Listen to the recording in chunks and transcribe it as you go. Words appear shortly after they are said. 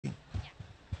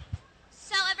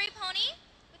Every Pony,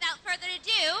 without further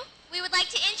ado, we would like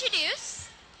to introduce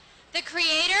the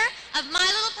creator of My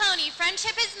Little Pony,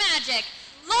 Friendship is Magic,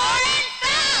 Lauren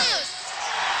Faust!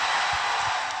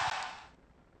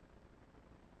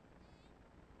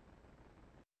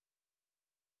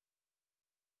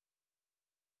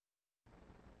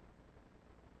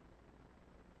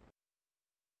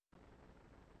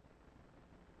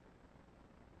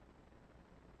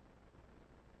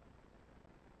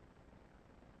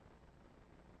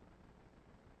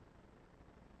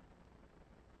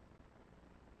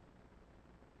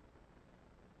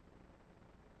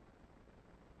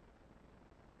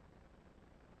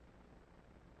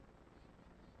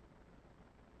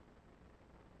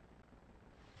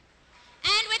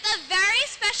 And with a very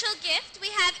special gift, we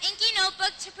have Inky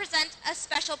Notebook to present a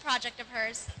special project of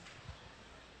hers.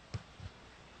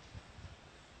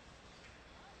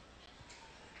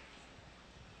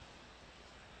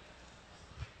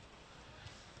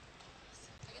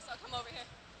 I guess I'll come over here.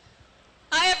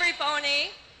 Hi, Every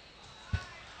Pony.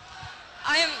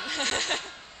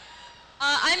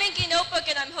 I'm Inky Notebook,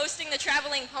 and I'm hosting the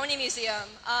Traveling Pony Museum.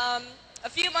 A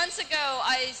few months ago,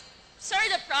 I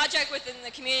started a project within the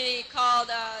community called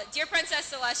Dear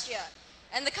Princess Celestia.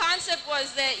 And the concept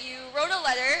was that you wrote a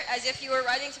letter as if you were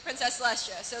writing to Princess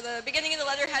Celestia. So the beginning of the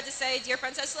letter had to say, Dear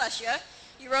Princess Celestia.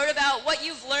 You wrote about what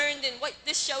you've learned and what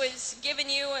this show has given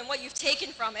you and what you've taken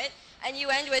from it. And you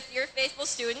end with your faithful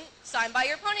student, signed by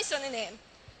your pony sona name.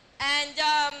 And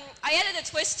I added a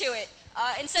twist to it.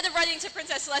 Instead of writing to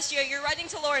Princess Celestia, you're writing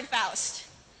to Lauren Faust.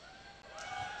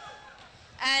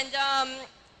 And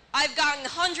I've gotten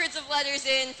hundreds of letters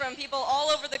in from people all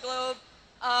over the globe,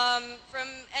 from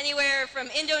anywhere from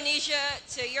Indonesia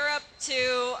to Europe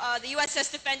to the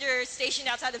USS Defender stationed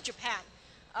outside of Japan.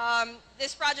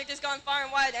 This project has gone far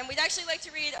and wide, and we'd actually like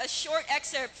to read a short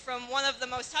excerpt from one of the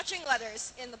most touching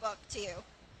letters in the book to you.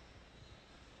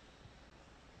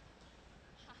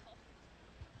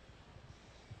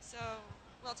 So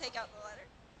we'll take out the letter.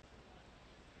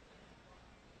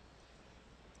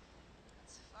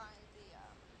 Let's find the,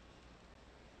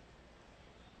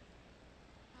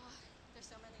 oh, there's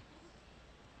so many.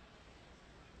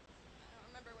 I don't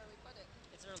remember where we put it.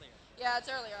 It's earlier. Yeah, it's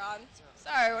earlier on.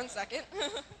 Sorry, 1 second.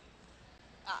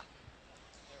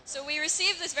 So we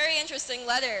received this very interesting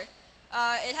letter.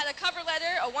 It had a cover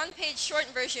letter, a 1-page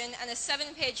shortened version, and a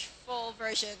 7-page full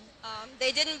version.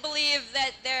 They didn't believe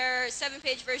that their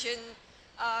 7-page version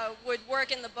would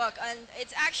work in the book, and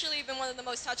it's actually been one of the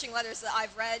most touching letters that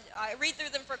I've read. I read through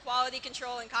them for quality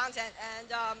control and content,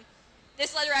 and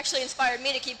this letter actually inspired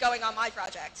me to keep going on my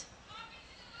project.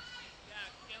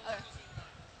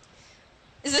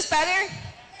 Is this better?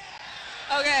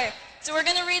 Okay, so we're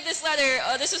going to read this letter.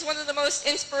 This is one of the most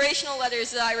inspirational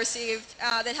letters that I received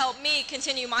that helped me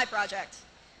continue my project.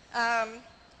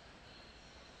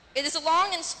 It is a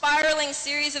long and spiraling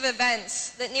series of events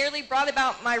that nearly brought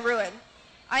about my ruin.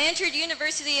 I entered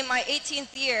university in my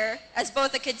 18th year as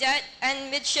both a cadet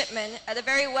and midshipman at a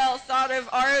very well thought of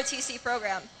ROTC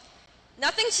program.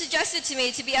 Nothing suggested to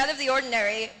me to be out of the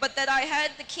ordinary, but that I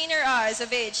had the keener eyes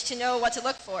of age to know what to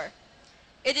look for.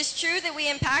 It is true that we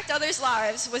impact others'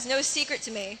 lives was no secret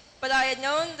to me, but I had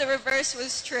known the reverse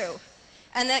was true,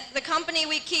 and that the company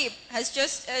we keep has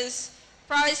just as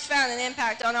prized found an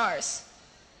impact on ours.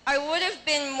 I would have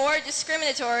been more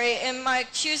discriminatory in my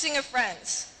choosing of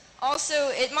friends. Also,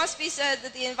 it must be said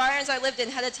that the environs I lived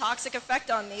in had a toxic effect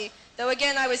on me, though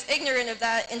again I was ignorant of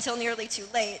that until nearly too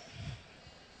late.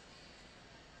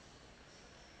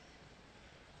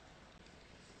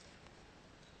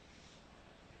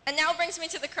 And now brings me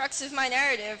to the crux of my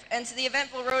narrative and to the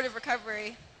eventful road of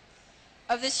recovery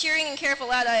of this cheering and careful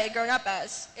lad I had grown up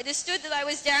as. It is stood that I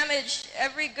was damaged.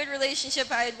 Every good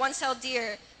relationship I had once held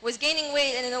dear was gaining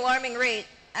weight at an alarming rate,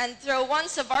 and though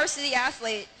once a varsity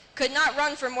athlete, could not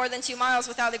run for more than 2 miles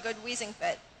without a good wheezing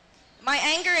fit. My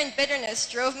anger and bitterness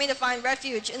drove me to find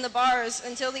refuge in the bars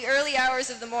until the early hours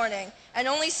of the morning, and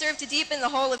only served to deepen the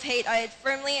hole of hate I had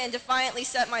firmly and defiantly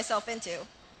set myself into.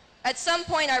 At some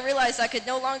point I realized I could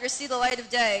no longer see the light of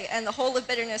day, and the hole of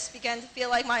bitterness began to feel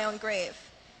like my own grave.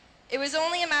 It was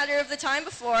only a matter of the time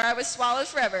before I was swallowed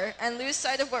forever and lose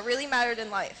sight of what really mattered in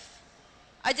life.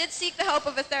 I did seek the help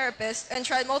of a therapist and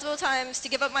tried multiple times to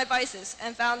give up my vices,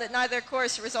 and found that neither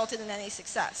course resulted in any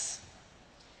success.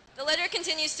 The letter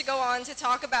continues to go on to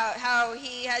talk about how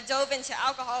he had dove into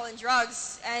alcohol and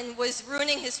drugs and was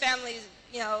ruining his family,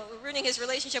 ruining his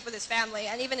relationship with his family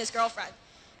and even his girlfriend.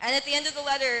 And at the end of the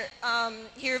letter,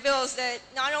 he reveals that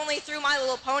not only through My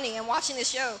Little Pony and watching the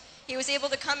show, he was able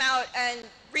to come out and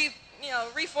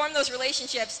reform those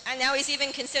relationships, and now he's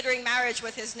even considering marriage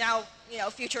with his now,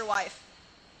 future wife.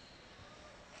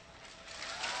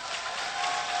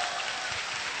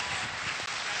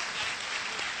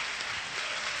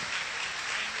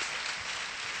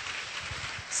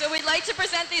 So we'd like to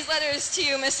present these letters to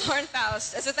you, Miss Lauren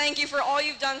Faust, as a thank you for all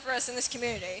you've done for us in this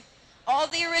community. All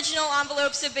the original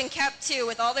envelopes have been kept too,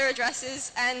 with all their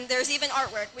addresses, and there's even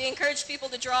artwork. We encourage people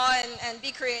to draw and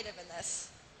be creative in this.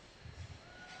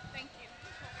 Thank you.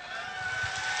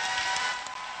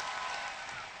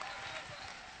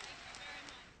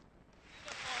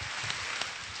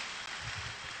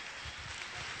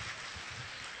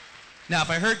 Now, if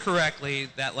I heard correctly,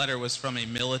 that letter was from a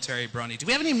military brony. Do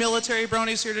we have any military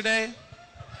bronies here today?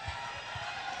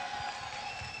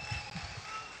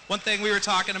 One thing we were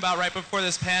talking about right before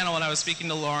this panel when I was speaking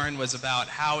to Lauren was about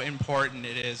how important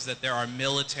it is that there are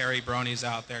military bronies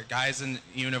out there, guys in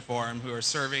uniform who are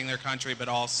serving their country but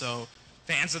also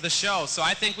fans of the show. So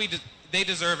I think they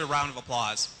deserve a round of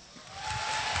applause. She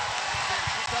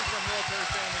comes from a military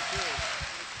family too.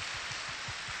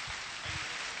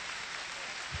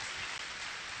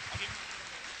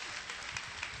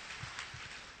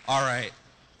 All right.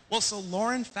 Well, so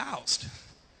Lauren Faust,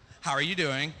 how are you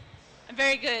doing? I'm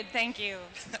very good, thank you.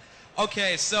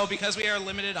 Okay, so because we are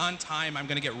limited on time, I'm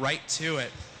going to get right to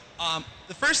it.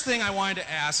 The first thing I wanted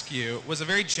to ask you was a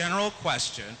very general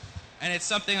question, and it's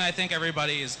something I think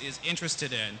everybody is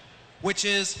interested in, which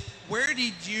is, where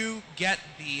did you get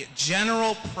the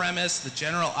general premise, the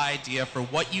general idea for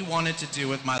what you wanted to do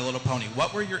with My Little Pony?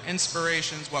 What were your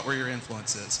inspirations? What were your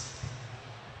influences?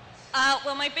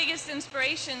 Well, my biggest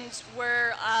inspirations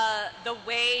were the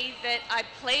way that I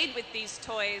played with these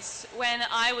toys when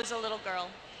I was a little girl.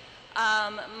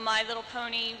 My Little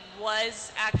Pony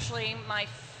was actually my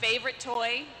favorite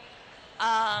toy.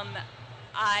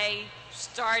 I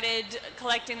started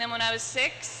collecting them when I was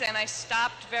 6, and I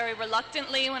stopped very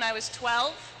reluctantly when I was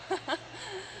 12.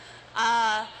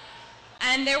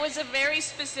 And there was a very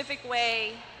specific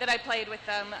way that I played with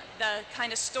them, the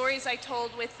kind of stories I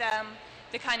told with them,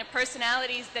 the kind of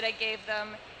personalities that I gave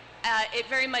them. It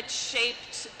very much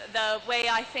shaped the way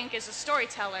I think as a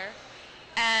storyteller.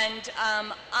 And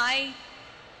I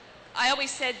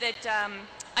always said that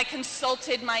I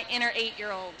consulted my inner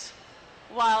 8-year-old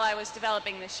while I was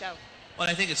developing this show. Well,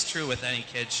 I think it's true with any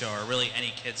kid's show, or really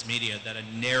any kid's media, that a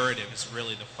narrative is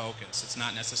really the focus. It's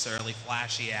not necessarily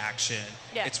flashy action.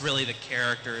 Yeah. It's really the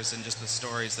characters and just the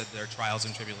stories, that their trials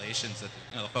and tribulations that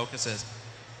the focus is.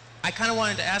 I kind of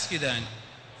wanted to ask you then,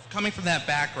 coming from that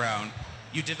background,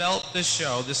 you developed this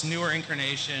show, this newer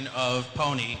incarnation of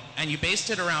Pony, and you based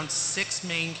it around 6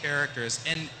 main characters,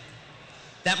 and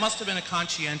that must have been a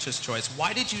conscientious choice.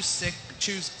 Why did you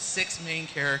choose 6 main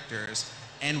characters,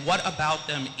 and what about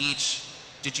them each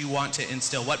did you want to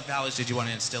instill? What values did you want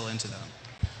to instill into them?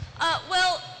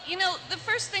 Well, you know, the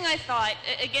first thing I thought,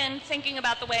 again, thinking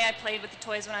about the way I played with the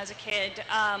toys when I was a kid,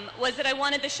 was that I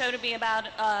wanted the show to be about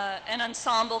an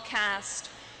ensemble cast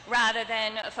rather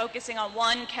than focusing on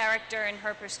one character and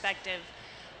her perspective.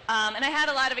 And I had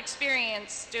a lot of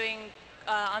experience doing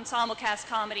ensemble cast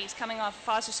comedies coming off of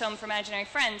Foster's Home for Imaginary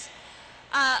Friends.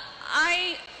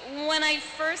 When I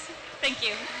first, thank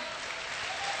you.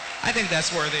 I think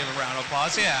that's worthy of a round of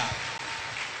applause, yeah.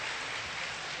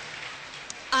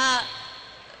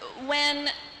 When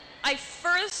I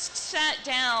first sat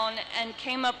down and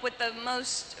came up with the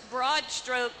most broad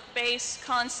stroke based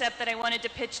concept that I wanted to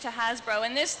pitch to Hasbro,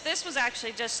 and this was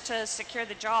actually just to secure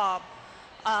the job,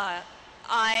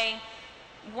 I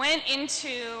went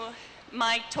into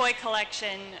my toy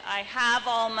collection. I have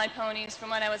all my ponies from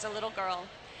when I was a little girl,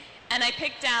 and I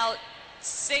picked out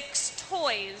 6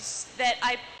 toys that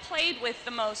I played with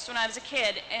the most when I was a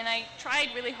kid, and I tried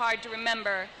really hard to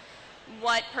remember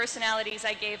what personalities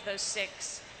I gave those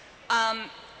 6.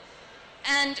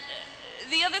 And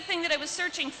the other thing that I was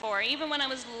searching for, even when I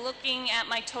was looking at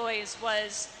my toys,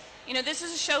 was, you know, this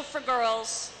is a show for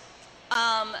girls.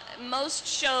 Most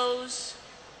shows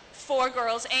for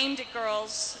girls, aimed at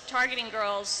girls, targeting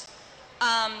girls,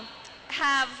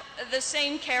 have the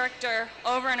same character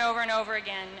over and over and over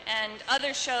again. And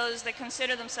other shows that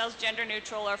consider themselves gender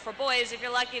neutral are for boys. If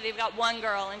you're lucky, they've got one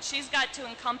girl, and she's got to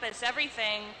encompass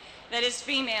everything that is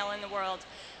female in the world.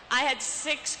 I had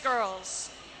 6 girls,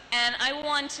 and I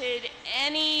wanted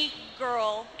any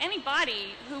girl,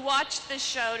 anybody who watched this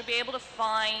show to be able to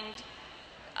find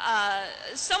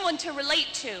someone to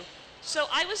relate to. So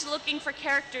I was looking for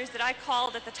characters that I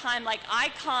called at the time like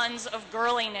icons of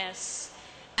girliness.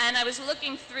 And I was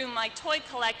looking through my toy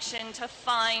collection to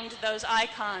find those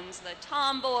icons, the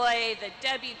tomboy, the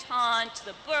debutante,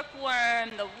 the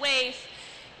bookworm, the waif,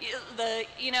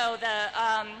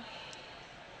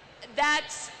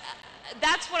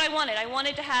 that's what I wanted. I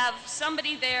wanted to have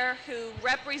somebody there who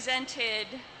represented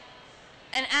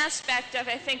an aspect of,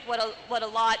 I think, what a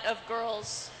lot of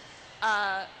girls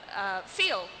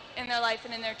feel in their life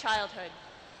and in their childhood.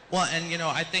 Well, and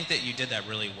I think that you did that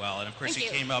really well, and of course Thank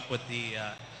you you. came up with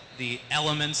the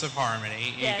elements of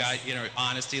harmony. You Yes. got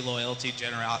honesty, loyalty,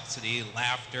 generosity,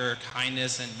 laughter,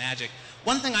 kindness, and magic.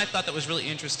 One thing I thought that was really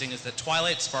interesting is that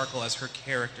Twilight Sparkle as her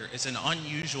character is an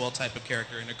unusual type of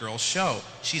character in a girl's show.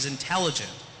 She's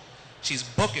intelligent, she's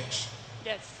bookish,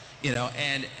 Yes.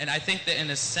 and I think that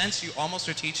in a sense you almost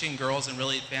are teaching girls and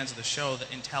really fans of the show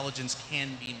that intelligence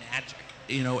can be magic.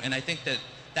 And I think that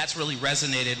that's really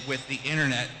resonated with the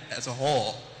internet as a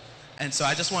whole. And so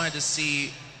I just wanted to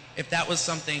see if that was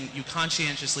something you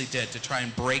conscientiously did to try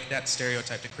and break that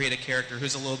stereotype, to create a character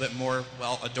who's a little bit more,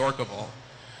 adorkable.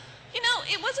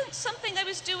 It wasn't something I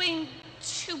was doing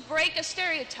to break a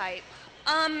stereotype.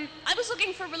 I was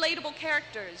looking for relatable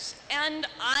characters, and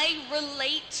I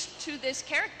relate to this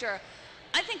character.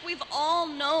 I think we've all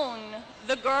known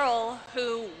the girl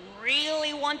who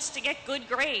really wants to get good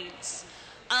grades.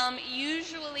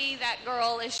 Usually that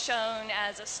girl is shown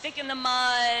as a stick in the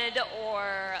mud,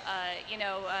 or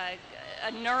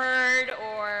a nerd,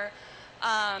 or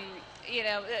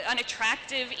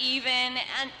unattractive even.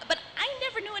 But I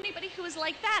never knew anybody who was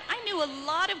like that. I knew a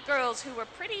lot of girls who were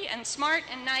pretty and smart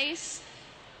and nice,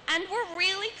 and were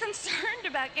really concerned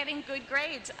about getting good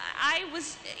grades. I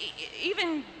was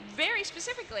even very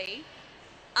specifically,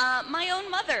 my own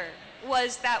mother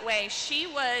was that way. She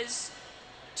was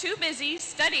too busy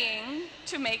studying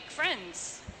to make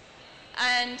friends.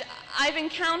 And I've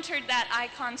encountered that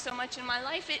icon so much in my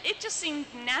life, it just seemed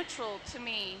natural to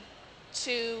me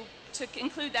to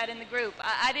include that in the group.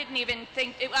 I didn't even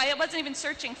think, I wasn't even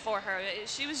searching for her.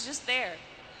 She was just there.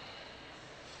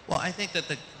 Well, I think that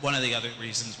one of the other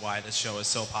reasons why this show is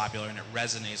so popular and it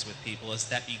resonates with people is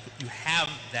that you have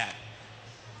that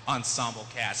ensemble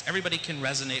cast. Everybody can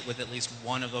resonate with at least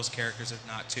one of those characters, if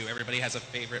not two. Everybody has a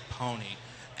favorite pony.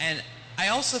 And I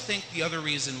also think the other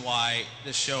reason why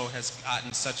this show has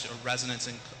gotten such a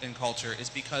resonance in culture is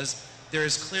because there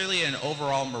is clearly an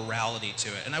overall morality to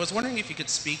it. And I was wondering if you could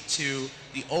speak to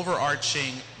the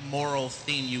overarching moral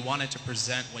theme you wanted to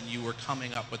present when you were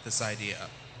coming up with this idea.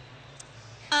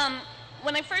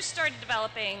 When I first started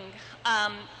developing,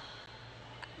 I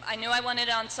knew I wanted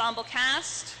an ensemble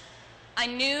cast. I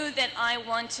knew that I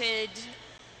wanted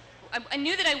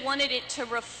it to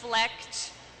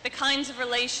reflect the kinds of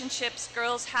relationships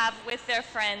girls have with their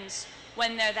friends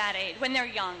when they're that age, when they're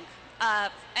young.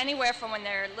 Anywhere from when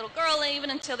they're a little girl,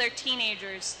 even until they're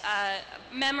teenagers.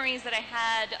 Memories that I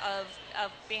had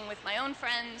of being with my own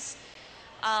friends.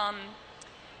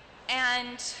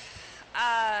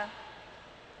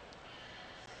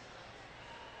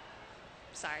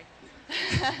 Sorry.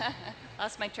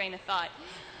 Lost my train of thought.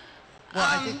 Well,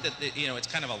 I think that it's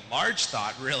kind of a large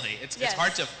thought, really. It's Yes.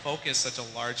 hard to focus such a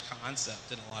large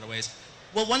concept in a lot of ways.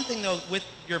 Well, one thing, though, with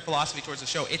your philosophy towards the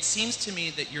show, it seems to me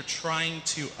that you're trying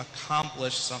to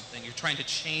accomplish something. You're trying to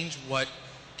change what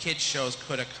kids' shows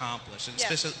could accomplish, and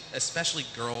Yes. especially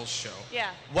girls' show.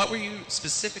 Yeah. What were you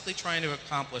specifically trying to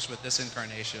accomplish with this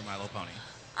incarnation of My Little Pony?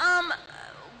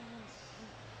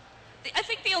 I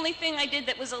think the only thing I did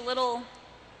that was a little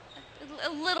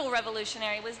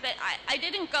revolutionary was that I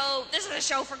didn't go, this is a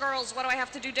show for girls, what do I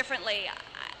have to do differently?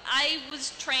 I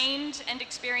was trained and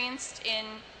experienced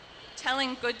in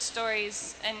telling good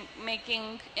stories and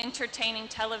making entertaining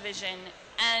television.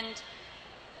 And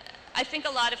I think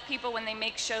a lot of people, when they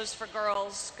make shows for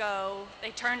girls,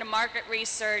 they turn to market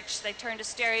research, they turn to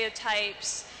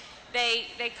stereotypes.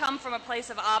 They come from a place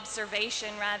of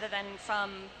observation rather than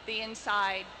from the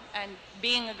inside and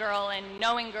being a girl and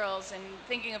knowing girls and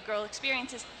thinking of girl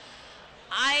experiences.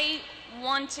 I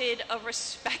wanted a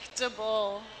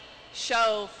respectable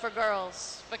show for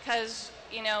girls because,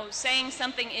 saying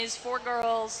something is for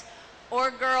girls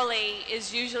or girly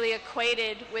is usually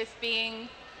equated with being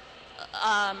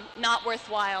not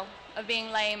worthwhile, of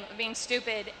being lame, of being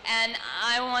stupid. And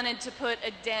I wanted to put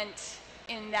a dent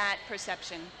in that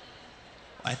perception.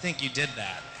 I think you did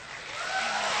that.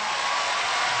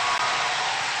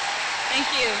 Thank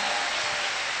you.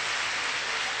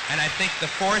 And I think the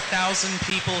 4,000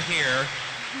 people here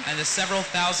and the several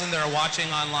thousand that are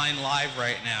watching online live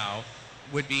right now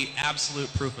would be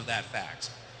absolute proof of that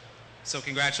fact. So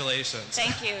congratulations.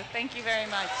 Thank you. Thank you very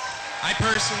much. I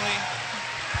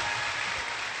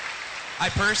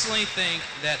personally think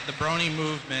that the Brony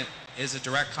movement is a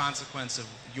direct consequence of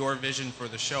your vision for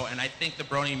the show, and I think the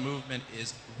Brony movement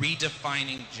is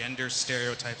redefining gender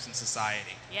stereotypes in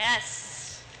society.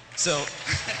 Yes. So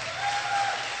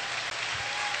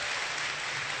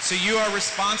you are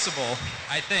responsible,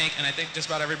 I think, and I think just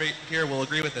about everybody here will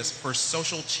agree with this, for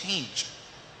social change.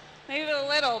 Maybe a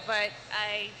little, but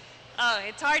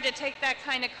it's hard to take that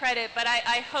kind of credit, but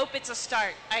I hope it's a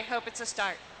start. I hope it's a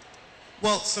start.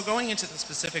 Well, so going into the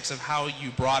specifics of how you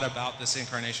brought about this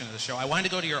incarnation of the show, I wanted to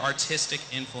go to your artistic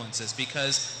influences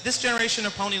because this generation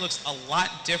of pony looks a lot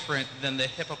different than the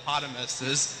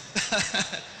hippopotamuses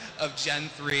of Gen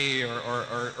 3 or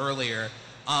earlier.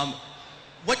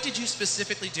 What did you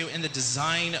specifically do in the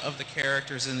design of the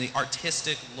characters and the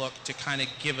artistic look to kind of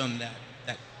give them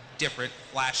that different,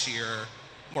 flashier,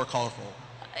 more colorful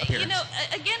appearance? You know,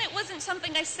 again, it wasn't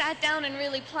something I sat down and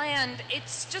really planned.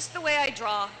 It's just the way I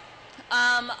draw.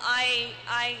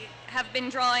 I have been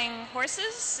drawing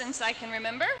horses since I can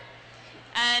remember,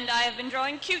 and I have been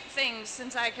drawing cute things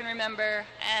since I can remember,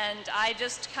 and I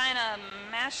just kind of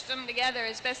mashed them together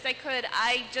as best I could.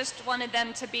 I just wanted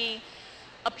them to be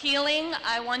appealing.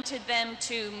 I wanted them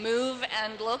to move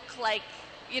and look like,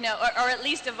 you know, or at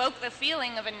least evoke the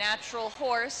feeling of a natural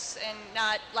horse and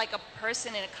not like a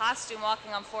person in a costume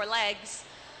walking on four legs.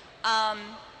 I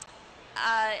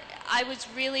was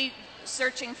really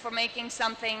searching for making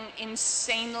something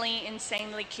insanely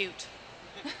cute.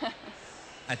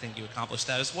 I think you accomplished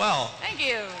that as well. Thank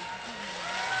you.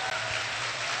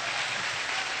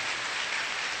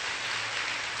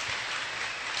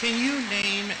 Can you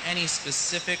name any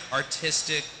specific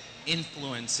artistic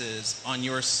influences on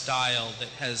your style that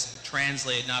has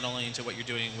translated not only into what you're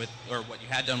doing with, or what you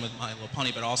had done with My Little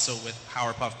Pony, but also with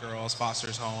Powerpuff Girls,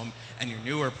 Foster's Home, and your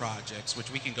newer projects, which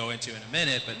we can go into in a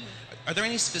minute, but are there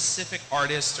any specific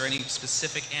artists or any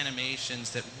specific animations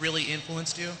that really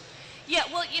influenced you? Yeah,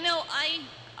 well, you know,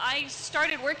 I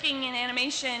started working in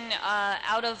animation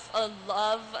out of a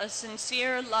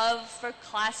sincere love for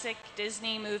classic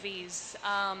Disney movies.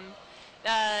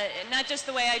 Not just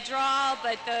the way I draw,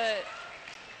 but the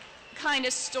kind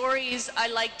of stories I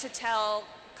like to tell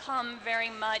come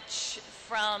very much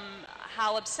from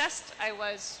how obsessed I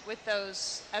was with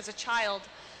those as a child.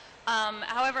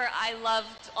 However, I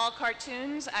loved all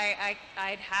cartoons.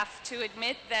 I'd have to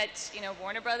admit that, you know,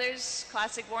 Warner Brothers,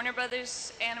 classic Warner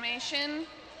Brothers animation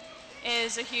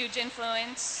is a huge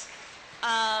influence.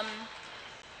 My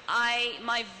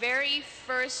very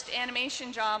first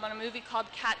animation job on a movie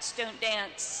called Cats Don't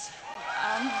Dance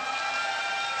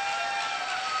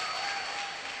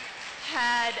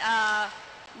had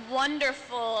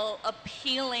wonderful,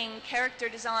 appealing character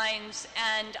designs,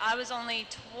 and I was only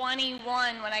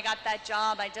 21 when I got that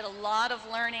job. I did a lot of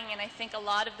learning, and I think a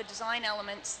lot of the design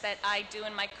elements that I do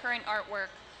in my current artwork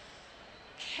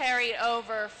carried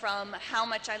over from how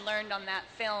much I learned on that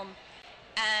film.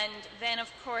 And then, of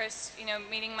course, you know,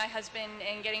 meeting my husband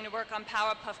and getting to work on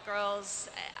Powerpuff Girls,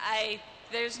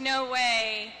 there's no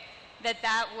way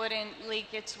that wouldn't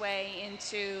leak its way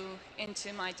into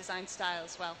my design style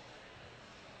as well.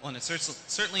 Well, and it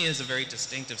certainly is a very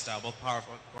distinctive style, both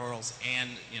Powerpuff Girls and,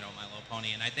 you know, My Little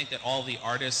Pony. And I think that all the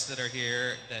artists that are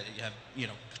here that have, you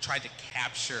know, tried to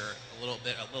capture a little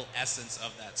essence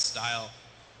of that style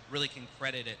really can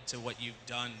credit it to what you've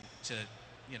done to,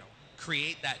 you know,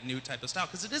 create that new type of style,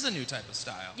 because it is a new type of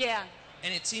style. Yeah.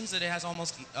 And it seems that it has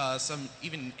almost some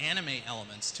even anime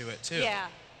elements to it, too. Yeah.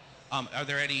 Are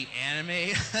there any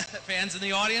anime fans in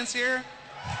the audience here?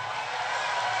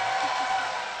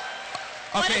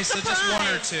 Okay, so just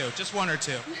one or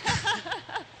two.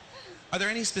 Are there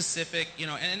any specific, you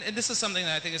know, and this is something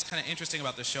that I think is kind of interesting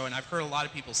about the show, and I've heard a lot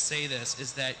of people say this,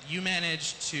 is that you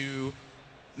managed to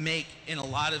make, in a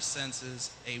lot of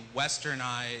senses, a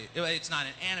westernized, it's not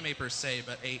an anime per se,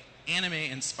 but a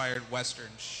anime-inspired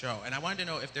Western show. And I wanted to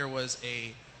know if there was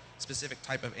a specific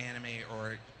type of anime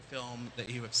or film that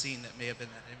you have seen that may have been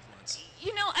that influence.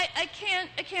 You know, I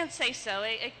can't say so,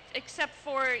 except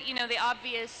for, you know, the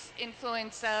obvious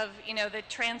influence of, you know, the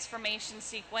transformation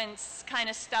sequence kind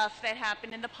of stuff that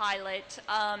happened in the pilot.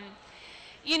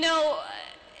 You know,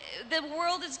 the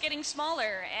world is getting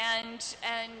smaller, and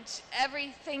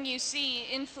everything you see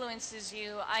influences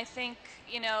you. I think,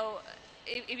 you know,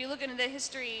 if you look into the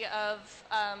history of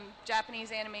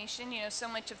Japanese animation, you know, so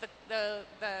much of the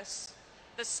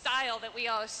style that we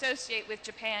all associate with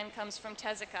Japan comes from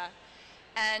Tezuka.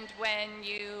 And when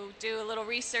you do a little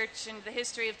research into the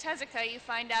history of Tezuka, you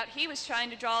find out he was trying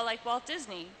to draw like Walt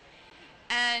Disney.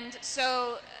 And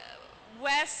so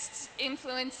West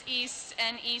influenced East,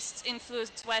 and East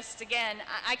influenced West again.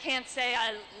 I can't say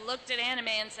I looked at anime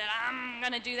and said, I'm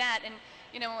going to do that. And,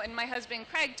 you know, when my husband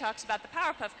Craig talks about the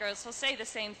Powerpuff Girls, he'll say the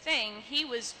same thing. He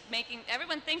was making,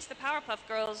 everyone thinks the Powerpuff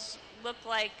Girls look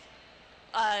like,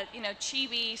 you know,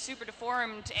 chibi, super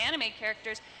deformed anime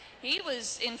characters. He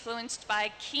was influenced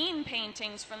by Keen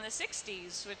paintings from the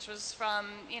 60s, which was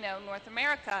from, you know, North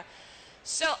America.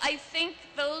 So I think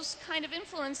those kind of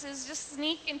influences just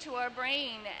sneak into our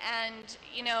brain, and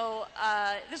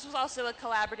this was also a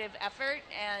collaborative effort,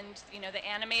 and the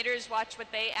animators watch what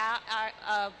they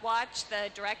watch, the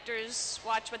directors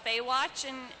watch what they watch,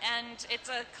 and it's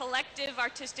a collective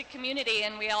artistic community,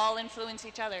 and we all influence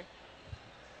each other.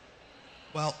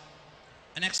 Well,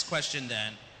 the next question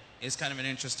then is kind of an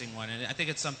interesting one, and I think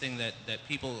it's something that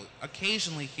people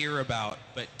occasionally hear about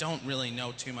but don't really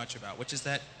know too much about, which is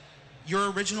that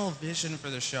your original vision for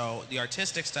the show, the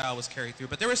artistic style was carried through,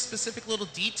 but there were specific little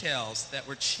details that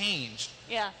were changed.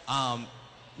 Yeah.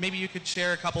 Maybe you could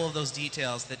share a couple of those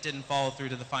details that didn't follow through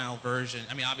to the final version.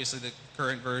 I mean, obviously the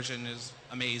current version is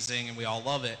amazing and we all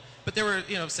love it, but there were,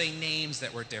 say, names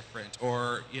that were different,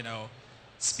 or,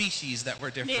 species that were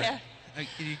different. Yeah.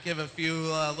 Can you give a few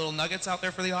little nuggets out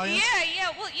there for the audience? Yeah.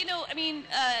 Well,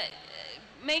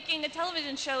 making a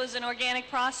television show is an organic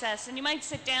process, and you might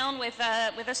sit down with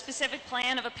a specific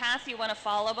plan of a path you want to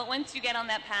follow, but once you get on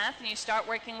that path and you start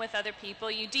working with other people,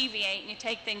 you deviate and you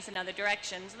take things in other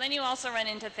directions. And then you also run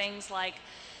into things like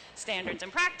standards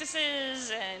and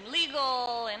practices and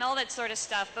legal and all that sort of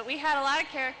stuff. But we had a lot of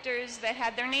characters that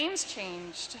had their names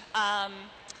changed.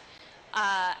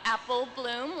 Apple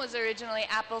Bloom was originally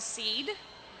Appleseed,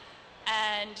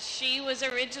 and she was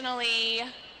originally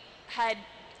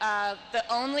the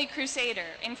only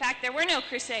Crusader. In fact, there were no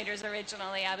Crusaders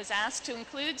originally. I was asked to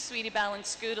include Sweetie Belle and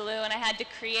Scootaloo, and I had to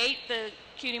create the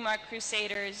Cutie Mark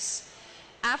Crusaders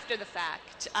after the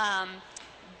fact.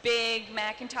 Big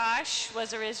Macintosh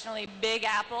was originally Big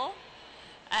Apple,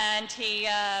 and he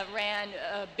ran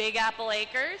Big Apple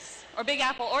Acres, or Big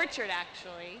Apple Orchard,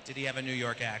 actually. Did he have a New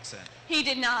York accent? He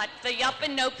did not. The yup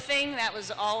and nope thing, that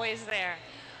was always there.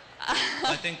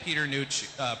 I think Peter Nooch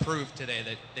proved today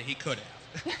that he could have.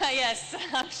 Yes,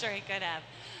 I'm sure he could have.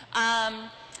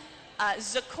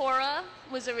 Zecora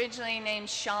was originally named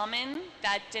Shaman.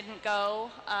 That didn't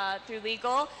go through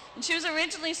legal. And she was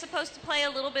originally supposed to play a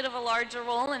little bit of a larger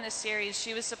role in the series.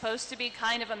 She was supposed to be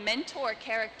kind of a mentor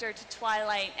character to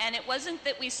Twilight. And it wasn't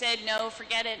that we said, no,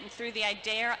 forget it, and threw the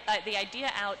idea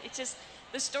out. It's just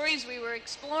the stories we were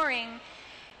exploring,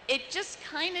 it just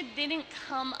kind of didn't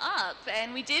come up,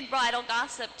 and we did Bridal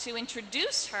Gossip to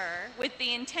introduce her with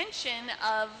the intention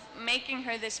of making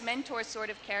her this mentor sort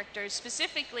of character,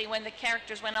 specifically when the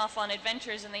characters went off on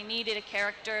adventures and they needed a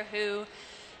character who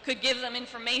could give them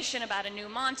information about a new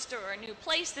monster or a new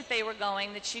place that they were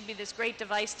going, that she'd be this great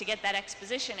device to get that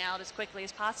exposition out as quickly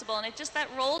as possible. And that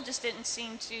role just didn't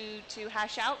seem to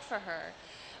hash out for her.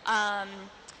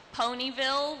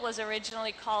 Ponyville was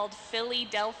originally called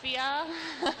Philadelphia.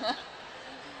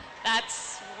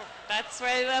 That's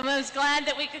where I was glad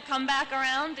that we could come back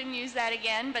around and use that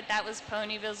again, but that was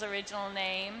Ponyville's original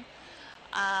name.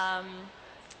 I'm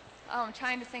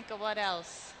trying to think of what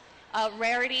else.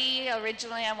 Rarity,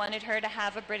 originally I wanted her to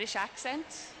have a British accent.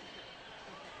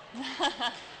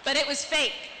 But it was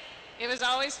fake. It was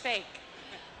always fake.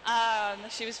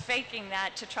 She was faking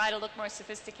that to try to look more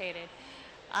sophisticated.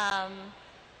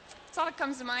 That's all that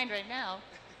comes to mind right now.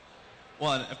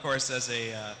 Well, and of course, as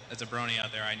a brony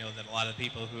out there, I know that a lot of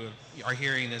people who are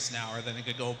hearing this now are then going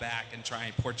to go back and try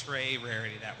and portray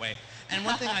Rarity that way. And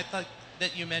one thing I thought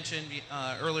that you mentioned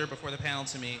earlier before the panel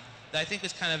to me that I think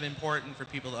is kind of important for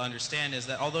people to understand is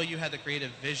that although you had the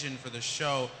creative vision for the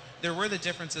show, there were the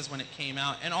differences when it came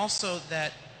out, and also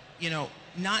that,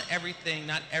 not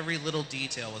every little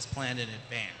detail was planned in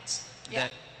advance. Yeah.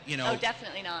 That, Oh,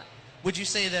 definitely not. Would you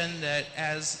say then that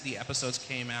as the episodes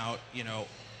came out,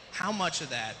 how much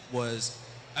of that was,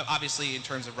 obviously in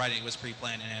terms of writing it was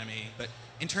pre-planned and animating, but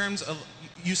in terms of,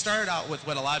 you started out with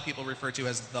what a lot of people refer to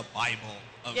as the Bible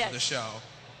of Yes. the show.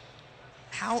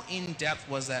 How in-depth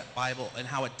was that Bible and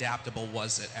how adaptable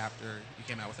was it after you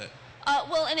came out with it?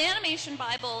 Well, an animation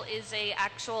Bible is a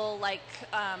actual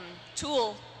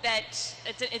tool that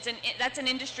that's an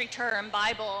industry term,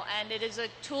 Bible, and it is a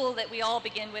tool that we all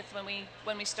begin with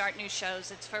when we start new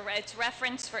shows. It's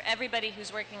reference for everybody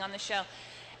who's working on the show,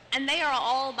 and they are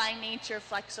all by nature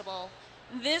flexible.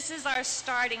 This is our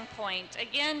starting point.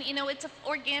 Again, it's an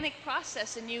organic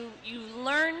process, and you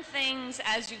learn things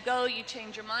as you go. You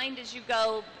change your mind as you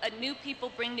go. New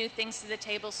people bring new things to the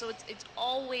table, so it's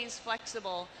always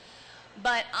flexible.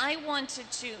 But I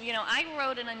wanted to, I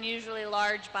wrote an unusually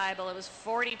large Bible. It was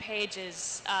 40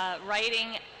 pages,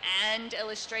 writing and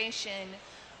illustration.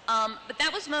 But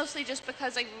that was mostly just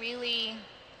because I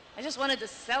just wanted to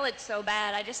sell it so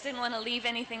bad. I just didn't want to leave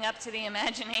anything up to the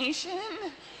imagination.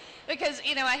 Because,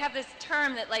 I have this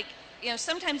term that,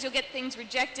 sometimes you'll get things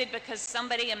rejected because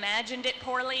somebody imagined it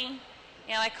poorly.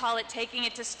 I call it taking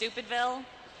it to Stupidville.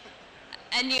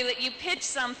 And you pitch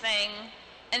something,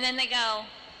 And then they go,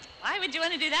 why would you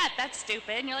want to do that? That's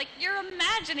stupid. And you're like, you're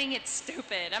imagining it's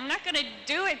stupid. I'm not going to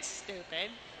do it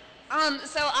stupid.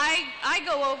 So I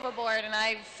go overboard and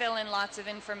I fill in lots of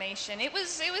information. It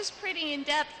was pretty in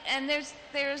depth, and there's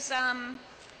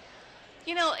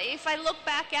you know, if I look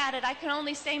back at it, I can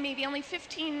only say maybe only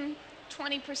 15-20%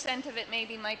 of it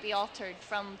maybe might be altered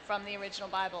from the original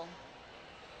Bible.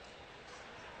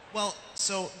 Well,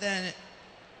 so then,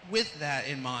 with that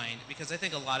in mind, because I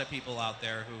think a lot of people out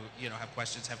there who, you know, have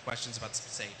questions about,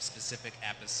 say, specific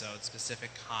episodes, specific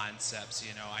concepts.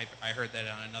 You know, I heard that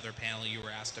on another panel you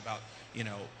were asked about, you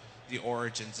know, the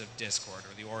origins of Discord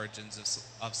or the origins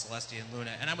of Celestia and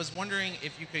Luna, and I was wondering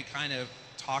if you could kind of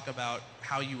talk about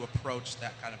how you approach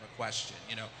that kind of a question.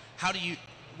 You know, how do you,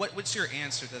 what's your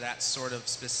answer to that sort of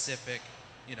specific,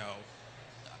 you know,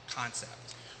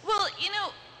 concept? Well, you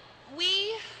know,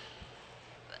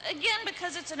 again,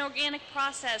 because it's an organic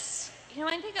process, you know,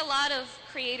 I think a lot of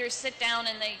creators sit down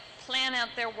and they plan out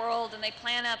their world and they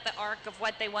plan out the arc of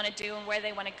what they want to do and where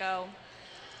they want to go.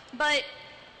 But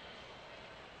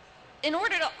in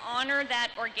order to honor that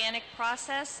organic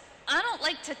process, I don't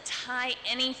like to tie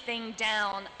anything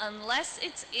down unless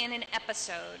it's in an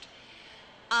episode.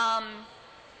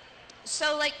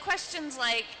 So like questions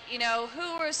like, you know, who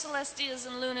are Celestia's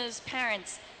and Luna's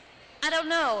parents? I don't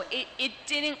know. It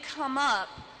didn't come up.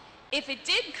 If it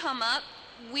did come up,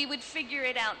 we would figure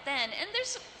it out then. And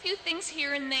there's a few things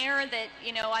here and there that,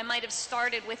 you know, I might have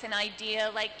started with an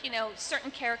idea, like, you know,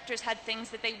 certain characters had things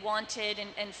that they wanted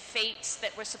and fates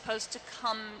that were supposed to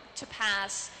come to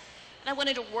pass. And I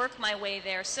wanted to work my way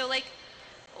there. So, like,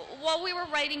 while we were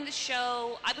writing the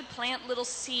show, I would plant little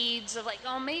seeds of, like,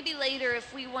 oh, maybe later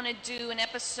if we want to do an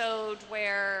episode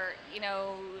where, you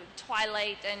know,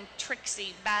 Twilight and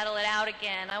Trixie battle it out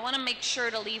again, I want to make sure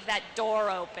to leave that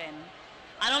door open.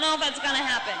 I don't know if that's going to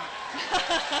happen.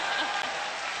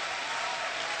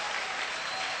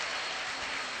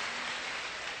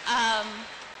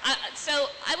 So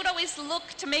I would always look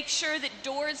to make sure that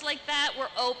doors like that were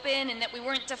open and that we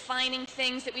weren't defining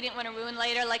things that we didn't want to ruin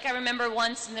later. Like I remember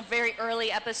once in the very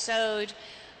early episode,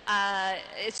 a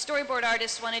storyboard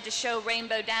artist wanted to show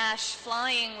Rainbow Dash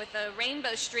flying with a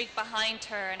rainbow streak behind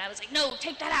her, and I was like, no,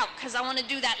 take that out because I want to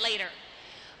do that later.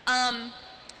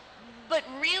 But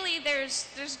really,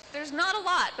 there's not a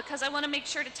lot because I want to make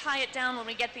sure to tie it down when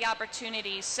we get the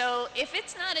opportunity. So if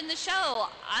it's not in the show,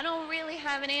 I don't really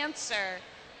have an answer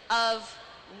of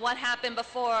what happened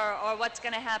before or what's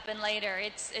going to happen later.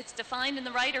 It's defined in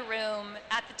the writer room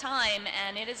at the time,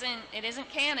 and it isn't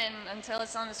canon until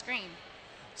it's on the screen.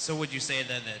 So would you say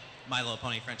then that My Little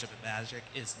Pony: Friendship and Magic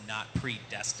is not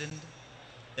predestined?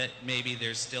 That maybe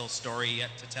there's still story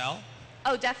yet to tell?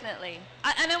 Oh, definitely.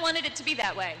 And I wanted it to be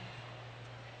that way.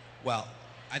 Well,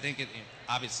 I think it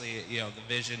obviously, you know, the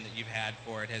vision that you've had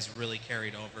for it has really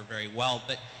carried over very well.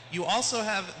 But you also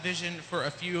have vision for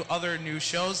a few other new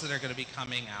shows that are going to be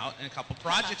coming out and a couple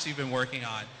projects you've been working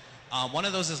on. One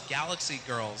of those is Galaxy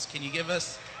Girls. Can you give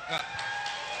us...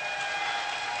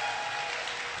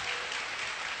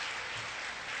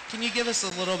 Can you give us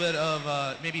a little bit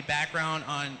of maybe background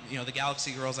on, you know, the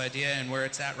Galaxy Girls idea and where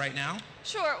it's at right now?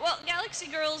 Sure. Well, Galaxy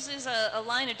Girls is a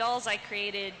line of dolls I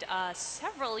created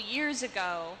several years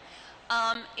ago.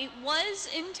 It was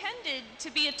intended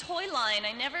to be a toy line.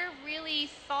 I never really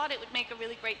thought it would make a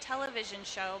really great television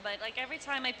show, but like every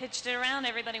time I pitched it around,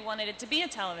 everybody wanted it to be a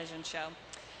television show.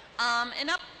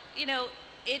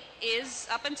 It is,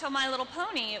 up until My Little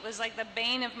Pony, it was like the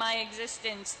bane of my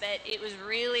existence that it was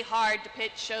really hard to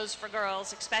pitch shows for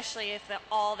girls, especially if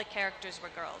all the characters were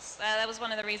girls. That was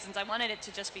one of the reasons I wanted it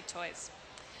to just be toys.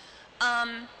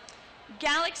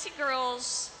 Galaxy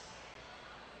Girls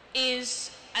is,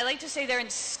 I like to say they're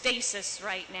in stasis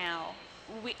right now.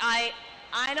 I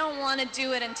don't want to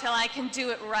do it until I can do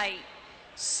it right.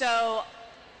 So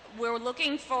we're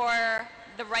looking for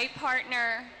the right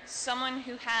partner, someone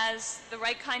who has the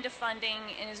right kind of funding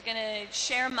and is going to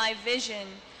share my vision.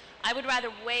 I would rather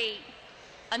wait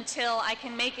until I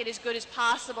can make it as good as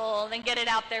possible than get it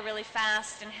out there really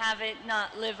fast and have it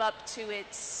not live up to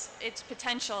its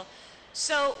potential.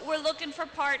 So we're looking for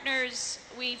partners.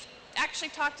 We've actually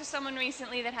talked to someone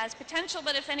recently that has potential,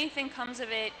 but if anything comes of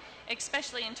it,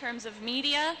 especially in terms of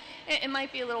media, it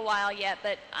might be a little while yet,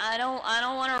 but I don't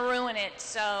want to ruin it,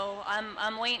 so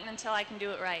I'm waiting until I can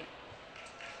do it right.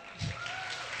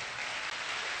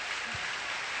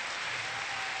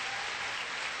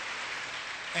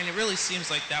 And it really seems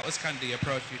like that was kind of the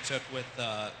approach you took with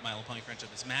My Little Pony: Friendship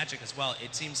is Magic as well.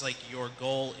 It seems like your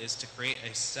goal is to create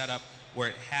a setup where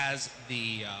it has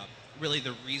the really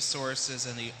the resources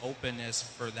and the openness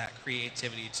for that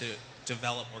creativity to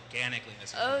develop organically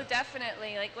as you Oh, did?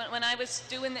 definitely. Like when I was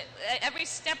doing every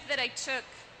step that I took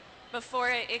before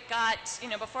it got,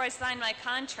 before I signed my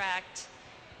contract,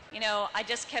 I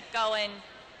just kept going.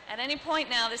 At any point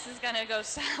now, this is going to go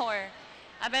sour.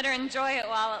 I better enjoy it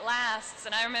while it lasts.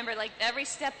 And I remember, like, every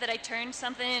step that I turned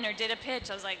something in or did a pitch,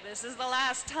 I was like, this is the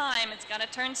last time. It's going to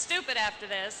turn stupid after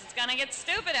this. It's going to get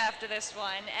stupid after this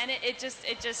one. And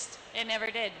it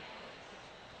never did.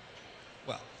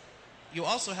 Well, you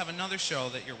also have another show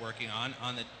that you're working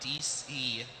on the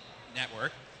DC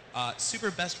network,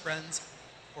 Super Best Friends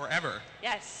Forever.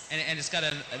 Yes. And it's got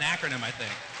an acronym, I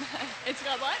think. It's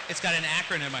got what? It's got an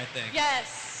acronym, I think.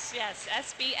 Yes,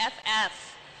 SBFF.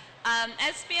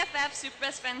 SBFF, Super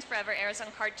Best Friends Forever, airs on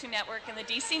Cartoon Network in the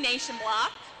DC Nation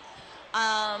block.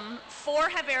 4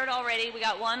 have aired already. We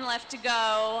got 1 left to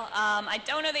go. I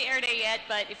don't know the air date yet,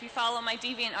 but if you follow my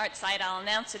DeviantArt site, I'll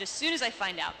announce it as soon as I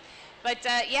find out. But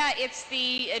yeah, it's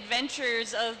the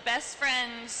adventures of best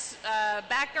friends,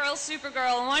 Batgirl,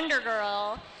 Supergirl, Wonder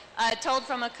Girl, told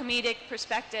from a comedic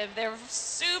perspective. They're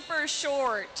super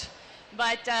short,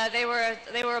 but they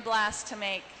were a blast to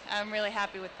make. I'm really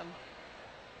happy with them.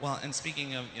 Well, and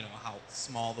speaking of, how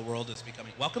small the world is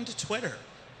becoming, welcome to Twitter.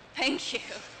 Thank you.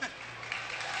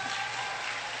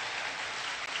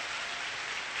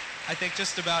 I think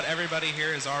just about everybody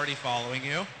here is already following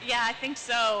you. Yeah, I think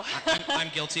so. I'm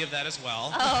guilty of that as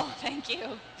well. Oh, thank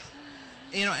you.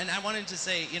 And I wanted to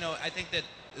say, I think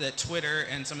that Twitter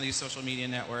and some of these social media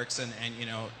networks and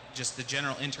just the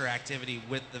general interactivity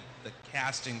with the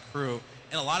cast and crew,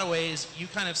 in a lot of ways, you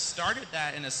kind of started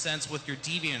that in a sense with your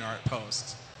DeviantArt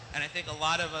posts. And I think a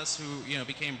lot of us who,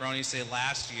 became Brony, say,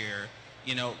 last year,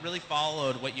 really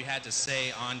followed what you had to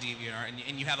say on DeviantArt.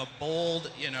 And you have a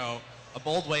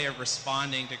bold way of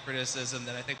responding to criticism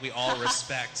that I think we all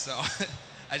respect. So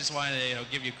I just wanted to,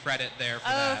 give you credit there for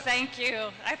that. Oh, thank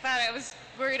you. I was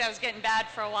worried I was getting bad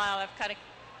for a while. I've kind of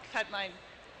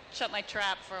shut my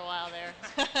trap for a while there.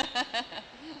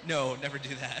 No, never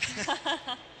do that.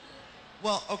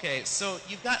 Well, okay, so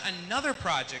you've got another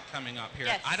project coming up here.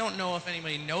 Yes. I don't know if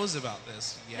anybody knows about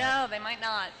this yet. No, they might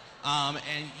not.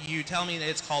 And you tell me that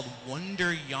it's called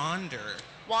Wander Yonder.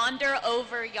 Wander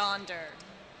Over Yonder.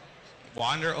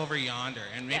 Wander Over Yonder.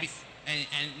 And maybe, Yes.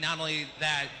 and not only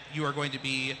that, you are going to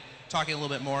be talking a little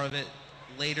bit more of it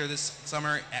later this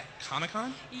summer at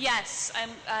Comic-Con? Yes,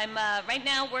 I'm right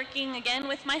now working again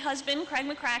with my husband, Craig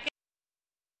McCracken,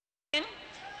 and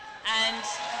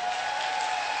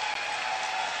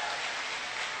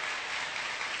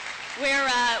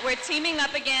we're teaming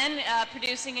up again,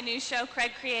 producing a new show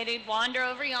Craig created, Wander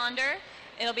Over Yonder.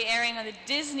 It'll be airing on the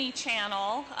Disney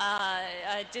Channel.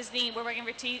 We're working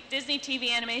for Disney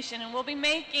TV Animation, and we'll be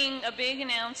making a big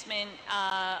announcement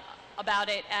about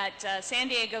it at San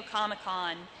Diego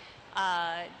Comic-Con,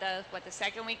 the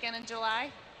second weekend in July?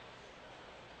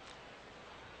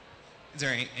 Is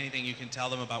there anything you can tell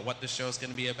them about what the show is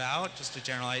going to be about? Just a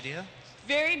general idea?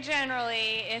 Very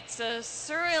generally, it's a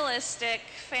surrealistic,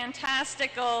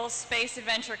 fantastical space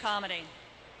adventure comedy.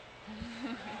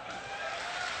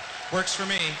 Works for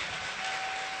me.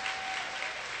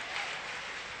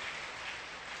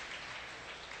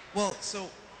 Well, so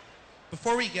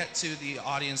before we get to the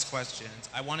audience questions,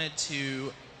 I wanted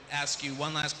to ask you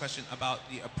one last question about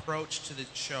the approach to the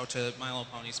show, to My Little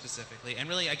Pony specifically, and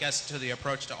really, I guess, to the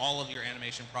approach to all of your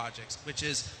animation projects, which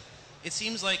is, it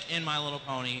seems like in My Little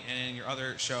Pony and in your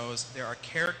other shows, there are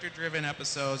character-driven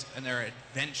episodes and there are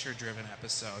adventure-driven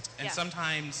episodes. And Yeah.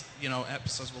 sometimes,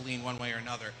 episodes will lean one way or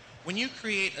another. When you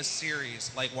create a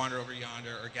series like Wander Over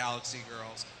Yonder or Galaxy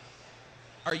Girls,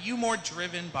 are you more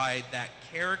driven by that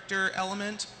character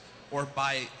element or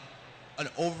by an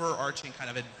overarching kind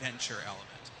of adventure element?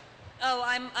 Oh,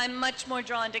 I'm much more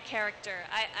drawn to character.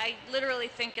 I literally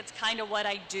think it's kind of what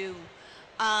I do.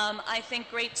 I think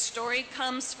great story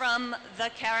comes from the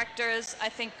characters. I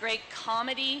think great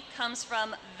comedy comes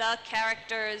from the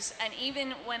characters. And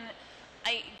even when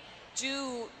I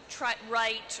do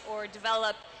write or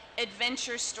develop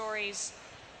adventure stories,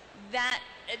 that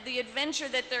the adventure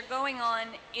that they're going on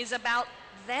is about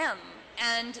them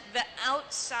and the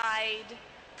outside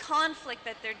conflict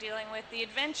that they're dealing with. The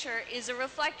adventure is a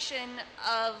reflection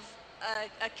of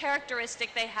a characteristic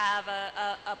they have,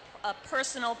 a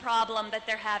personal problem that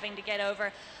they're having to get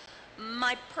over.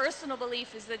 My personal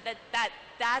belief is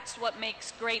that's what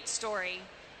makes great story.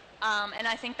 And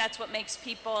I think that's what makes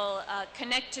people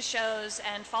connect to shows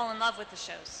and fall in love with the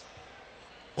shows.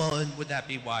 Well, and would that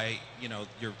be why,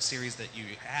 your series that you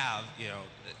have,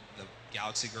 the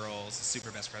Galaxy Girls, the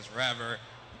Super Best Friends Forever,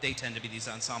 they tend to be these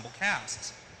ensemble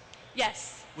casts?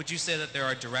 Yes, would you say that there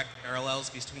are direct parallels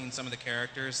between some of the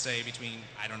characters, say between,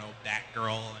 I don't know,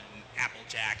 Batgirl and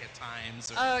Applejack at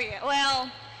times? Or... Oh, yeah. Well,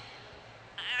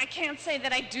 I can't say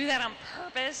that I do that on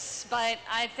purpose, but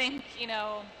I think, you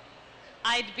know,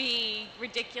 I'd be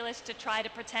ridiculous to try to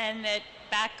pretend that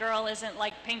Batgirl isn't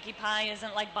like Pinkie Pie,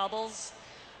 isn't like Bubbles.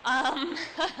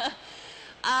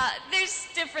 There's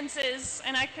differences,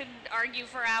 and I could argue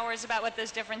for hours about what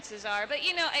those differences are. But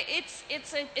you know,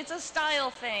 it's a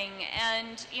style thing,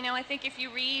 and you know, I think if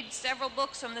you read several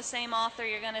books from the same author,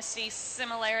 you're going to see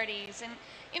similarities. And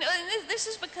you know, and this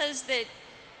is because that,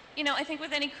 you know, I think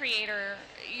with any creator,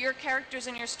 your characters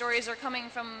and your stories are coming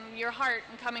from your heart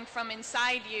and coming from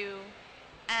inside you,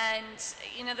 and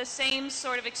you know, the same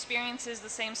sort of experiences, the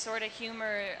same sort of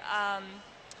humor,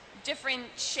 different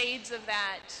shades of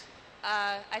that.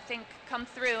 I think come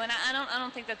through, and I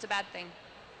don't think that's a bad thing.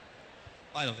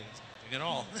 Well, I don't think it's a bad thing at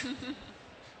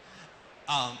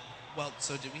all. Well,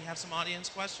 so do we have some audience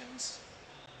questions?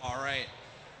 All right.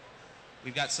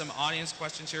 We've got some audience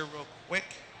questions here real quick.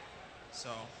 So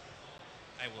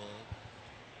I will...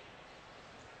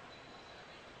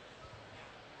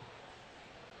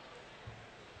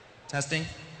 Testing?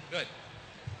 Good.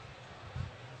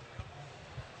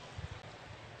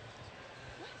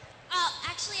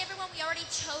 Actually, everyone, we already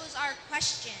chose our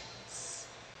questions.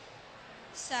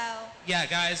 So... Yeah,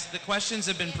 guys, the questions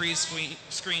have been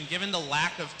pre-screened. Given the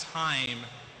lack of time,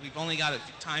 we've only got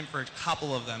time for a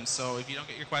couple of them. So if you don't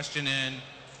get your question in...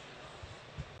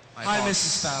 Hi,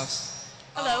 Mrs. Faust.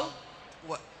 Hello.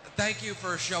 Thank you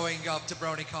for showing up to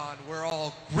BronyCon. We're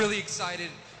all really excited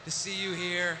to see you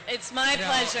here. It's my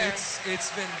pleasure.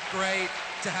 It's been great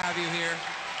to have you here.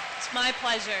 It's my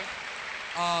pleasure.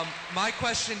 My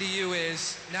question to you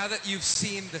is, now that you've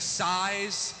seen the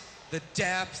size, the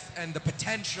depth, and the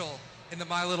potential in the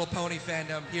My Little Pony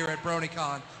fandom here at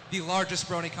BronyCon, the largest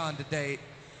BronyCon to date,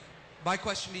 my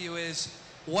question to you is,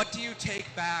 what do you take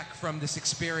back from this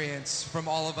experience, from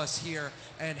all of us here,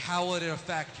 and how will it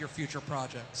affect your future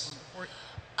projects?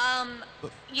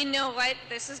 You know what?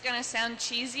 This is going to sound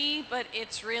cheesy, but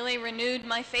it's really renewed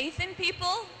my faith in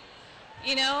people,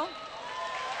 you know?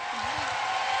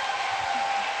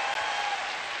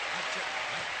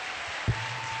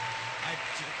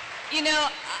 You know,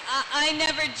 I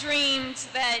never dreamed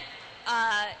that,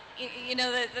 you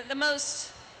know, the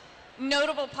most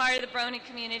notable part of the Brony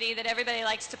community that everybody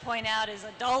likes to point out is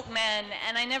adult men,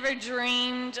 and I never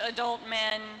dreamed adult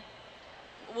men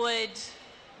would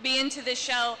be into this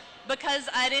show because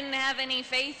I didn't have any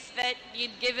faith that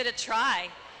you'd give it a try.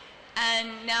 And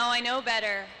now I know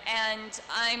better, and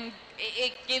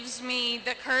it gives me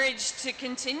the courage to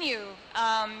continue,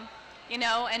 you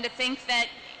know, and to think that,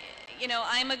 you know,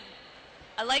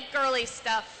 I like girly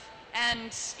stuff,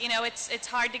 and you know, it's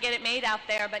hard to get it made out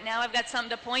there, but now I've got something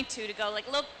to point to go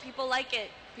like, look, people like it.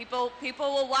 People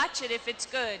will watch it if it's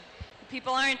good.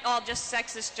 People aren't all just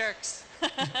sexist jerks.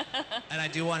 And I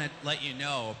do want to let you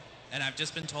know, and I've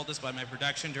just been told this by my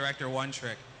production director, One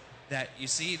Trick, that you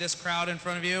see this crowd in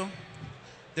front of you,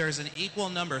 there's an equal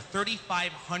number,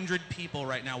 3,500 people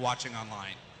right now watching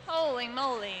online. Holy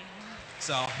moly.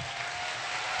 So...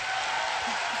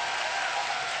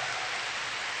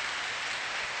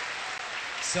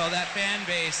 So that fan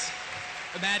base,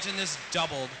 imagine this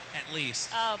doubled at least.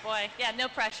 Oh boy, yeah, no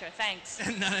pressure, thanks.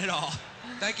 None at all.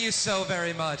 Thank you so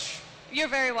very much. You're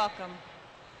very welcome.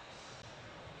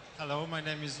 Hello, my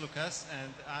name is Lucas,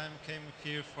 and I came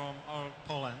here from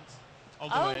Poland, all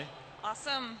the way.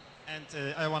 Awesome.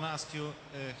 And I want to ask you,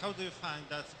 how do you find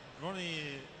that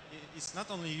Brony is not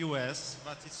only US,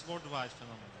 but it's worldwide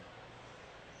phenomenon?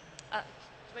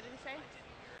 What did he say?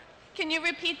 Can you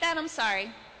repeat that? I'm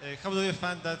sorry. How do you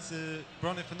find that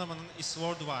Brony phenomenon is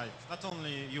worldwide, not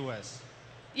only US?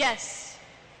 Yes.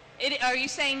 Are you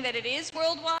saying that it is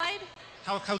worldwide?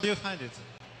 How do you find it?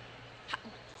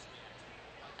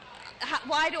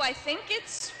 Why do I think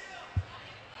it's...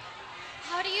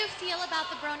 How do you feel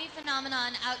about the Brony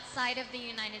phenomenon outside of the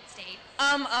United States?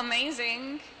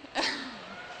 Amazing.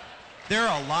 There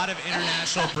are a lot of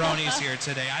international bronies here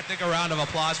today. I think a round of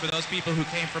applause for those people who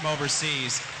came from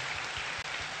overseas.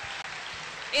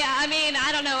 Yeah, I mean,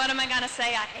 I don't know, what am I gonna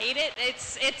say? I hate it.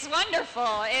 It's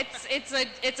wonderful.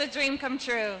 It's a dream come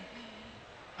true.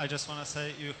 I just want to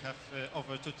say you have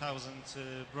over 2,000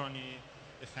 Brony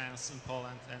fans in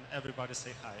Poland, and everybody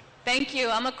say hi. Thank you.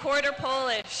 I'm a quarter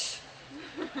Polish.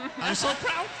 I'm so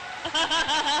proud.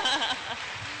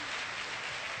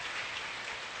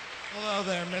 Hello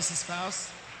there, Mrs.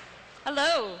 Faust.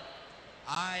 Hello.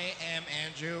 I am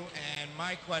Andrew, and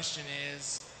my question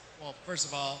is, well, first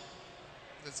of all,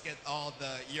 let's get all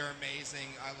the "you're amazing,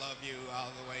 I love you" out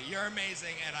of the way. You're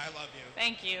amazing, and I love you.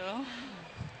 Thank you.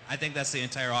 I think that's the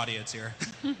entire audience here.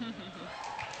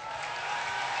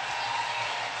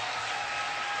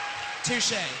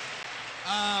 Touche.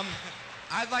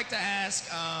 I'd like to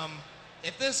ask,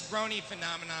 if this brony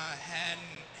phenomena hadn't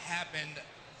happened,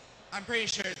 I'm pretty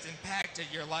sure it's impacted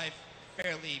your life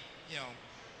fairly,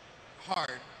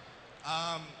 hard.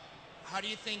 How do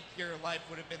you think your life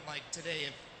would have been like today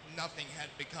if nothing had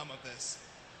become of this?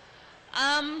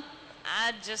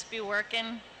 I'd just be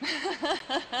working.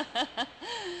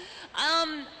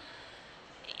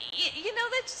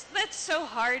 That's so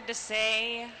hard to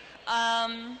say.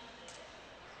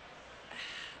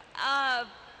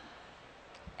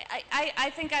 I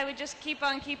think I would just keep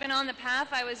on keeping on the path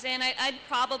I was in. I'd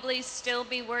probably still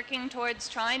be working towards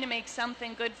trying to make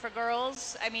something good for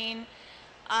girls. I mean,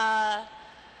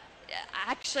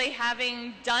 actually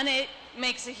having done it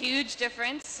makes a huge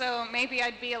difference, so maybe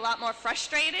I'd be a lot more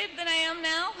frustrated than I am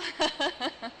now.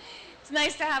 It's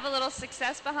nice to have a little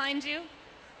success behind you.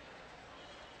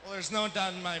 Well, there's no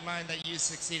doubt in my mind that you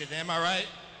succeeded. Am I right?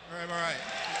 Or am I right?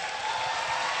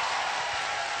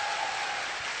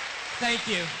 Thank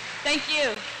you. Thank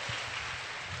you.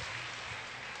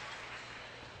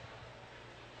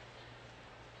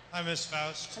 Hi, Miss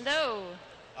Faust. Hello.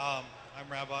 I'm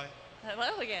Rabbi.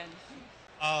 Hello again.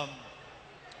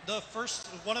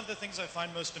 One of the things I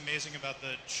find most amazing about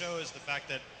the show is the fact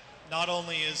that not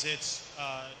only is its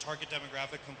target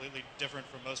demographic completely different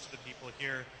from most of the people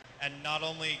here, and not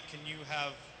only can you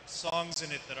have songs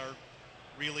in it that are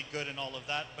really good and all of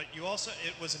that, but it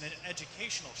was an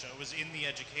educational show. It was in the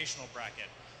educational bracket,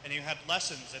 and you had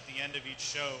lessons at the end of each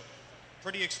show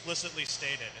pretty explicitly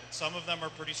stated. And some of them are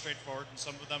pretty straightforward, and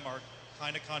some of them are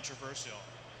kind of controversial.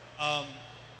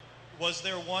 Was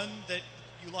there one that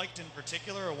you liked in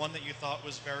particular, or one that you thought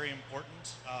was very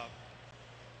important?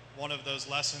 One of those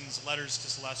lessons, Letters to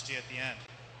Celestia at the end.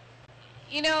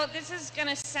 This is going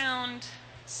to sound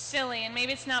silly, and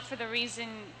maybe it's not for the reason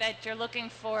that you're looking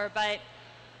for, but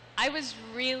I was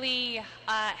really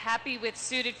happy with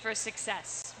Suited for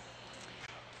Success.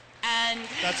 And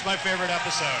that's my favorite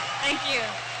episode. Thank you.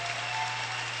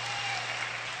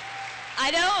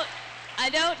 I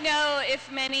don't know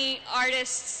if many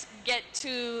artists get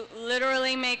to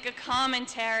literally make a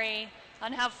commentary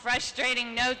on how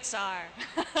frustrating notes are,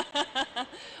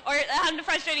 or how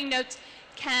frustrating notes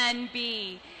can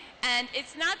be. And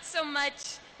it's not so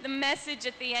much the message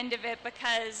at the end of it,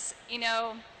 because,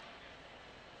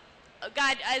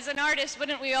 God, as an artist,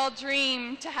 wouldn't we all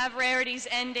dream to have Rarity's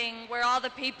ending where all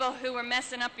the people who were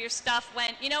messing up your stuff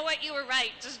went, you know what, you were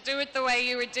right, just do it the way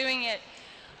you were doing it.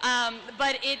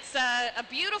 But it's a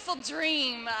beautiful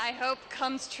dream I hope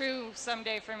comes true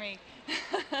someday for me.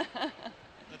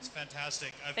 That's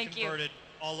fantastic. I've Thank converted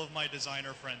all of my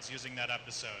designer friends using that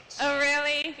episode. So. Oh,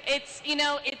 really? It's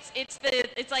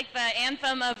it's like the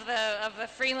anthem of the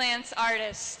freelance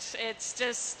artist. It's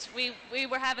just we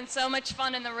were having so much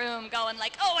fun in the room, going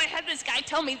like, oh, I had this guy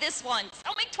tell me this once.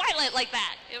 I'll make Twilight like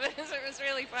that. It was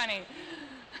really funny.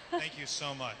 Thank you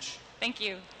so much. Thank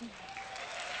you.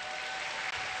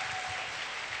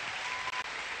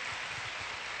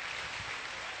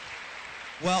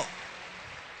 Well,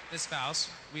 Ms.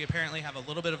 Faust, we apparently have a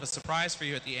little bit of a surprise for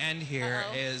you at the end here.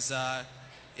 Uh-oh.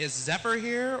 Is Zephyr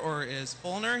here, or is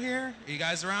Fulner here? Are you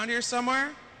guys around here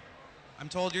somewhere? I'm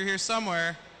told you're here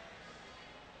somewhere.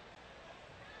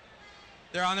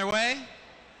 They're on their way?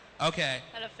 Okay.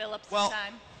 Gotta fill up some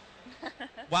time.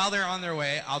 While they're on their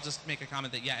way, I'll just make a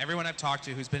comment that, everyone I've talked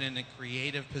to who's been in a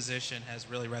creative position has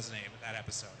really resonated with that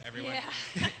episode. Everyone. Yeah.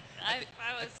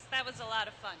 that was a lot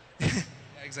of fun.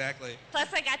 Exactly.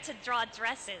 Plus, I got to draw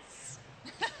dresses.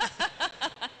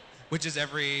 Which is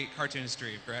every cartoonist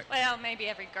dream, correct? Well, maybe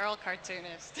every girl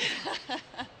cartoonist.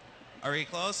 Are we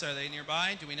close? Are they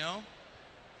nearby? Do we know?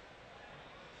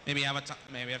 Maybe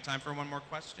have time for one more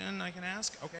question I can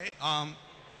ask? Okay.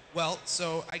 Well,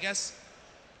 so I guess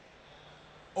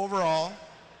overall,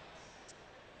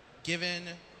 given,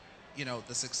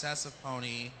 the success of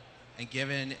Pony, and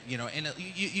given, and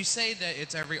you say that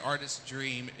it's every artist's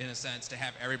dream, in a sense, to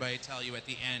have everybody tell you at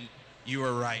the end, you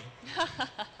were right.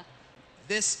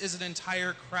 This is an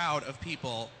entire crowd of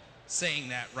people saying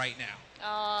that right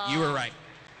now. You were right.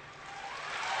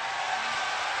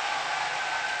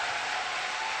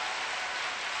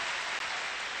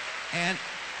 And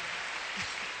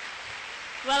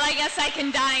well, I guess I can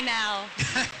die now.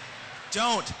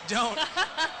 Don't.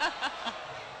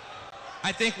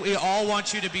 I think we all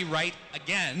want you to be right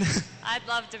again. I'd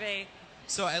love to be.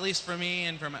 So at least for me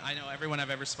and from I know everyone I've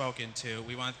ever spoken to,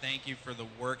 we want to thank you for the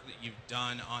work that you've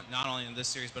done on not only in this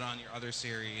series but on your other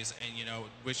series, and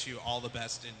wish you all the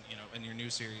best in your new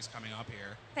series coming up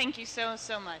here. Thank you so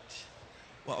much.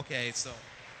 Well, okay, so.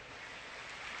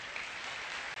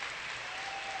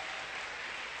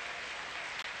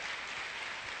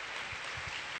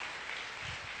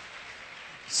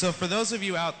 So for those of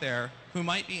you out there who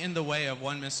might be in the way of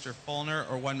one Mr. Fulner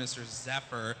or one Mr.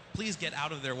 Zephyr, please get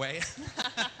out of their way,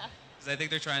 because I think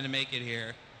they're trying to make it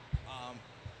here.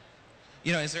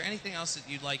 Is there anything else that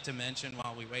you'd like to mention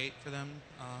while we wait for them?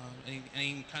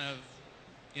 Any kind of,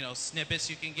 snippets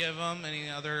you can give them? Any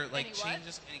other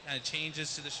changes? Any kind of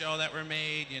changes to the show that were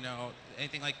made?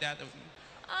 Anything like that?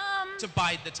 To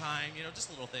bide the time. Just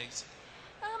little things.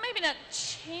 Maybe not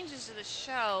changes to the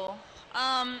show.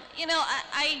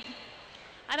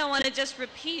 I don't want to just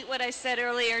repeat what I said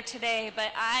earlier today,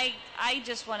 but I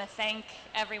just want to thank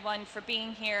everyone for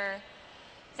being here.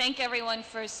 Thank everyone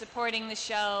for supporting the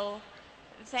show.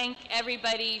 Thank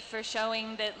everybody for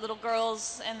showing that little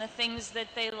girls and the things that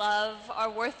they love are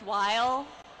worthwhile.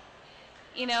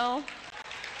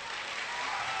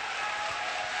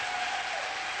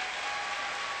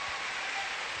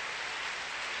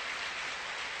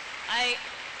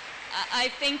 I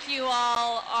think you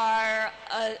all are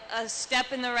a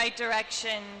step in the right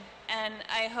direction, and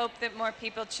I hope that more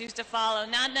people choose to follow,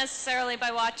 not necessarily by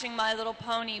watching My Little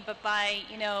Pony, but by,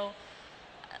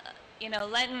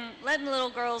 letting little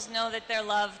girls know that they're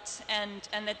loved and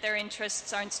that their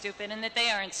interests aren't stupid and that they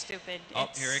aren't stupid. Oh,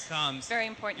 here it comes. Very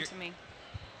important to me.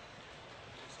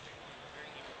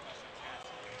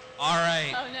 All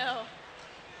right. Oh, no.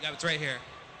 Yeah, it's right here.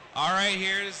 All right,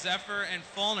 here's Zephyr and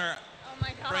Fulner. Oh,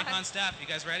 my God. Bronycon staff, you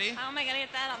guys ready? How am I going to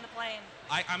get that on the plane?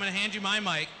 I'm going to hand you my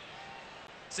mic.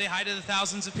 Say hi to the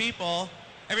thousands of people.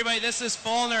 Everybody, this is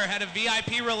Fulner, head of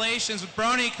VIP relations with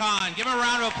Bronycon. Give him a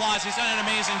round of applause. He's done an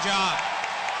amazing job.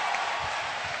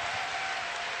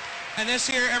 And this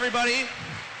here, everybody,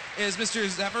 is Mr.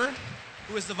 Zephyr,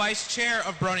 who is the vice chair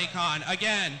of Bronycon.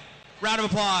 Again, round of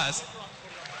applause.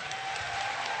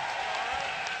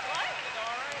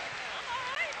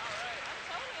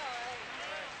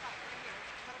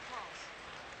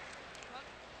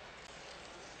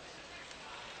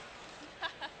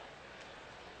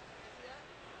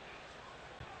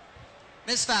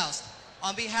 Ms. Faust,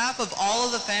 on behalf of all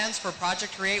of the fans for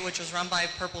Project Create, which was run by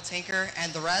Purple Tinker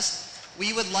and the rest,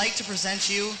 we would like to present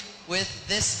you with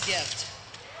this gift.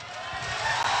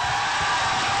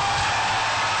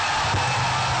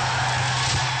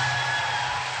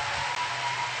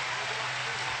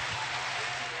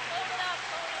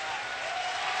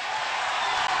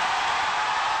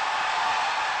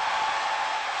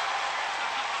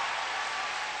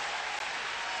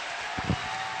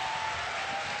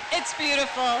 It's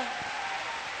beautiful.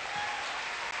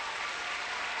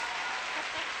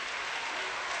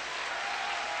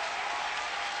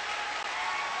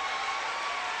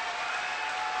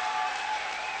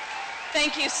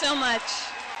 Thank you so much.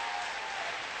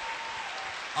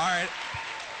 All right.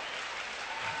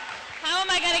 How am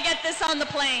I going to get this on the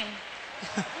plane?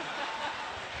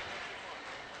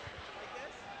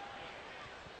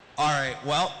 All right,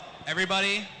 well,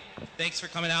 everybody, thanks for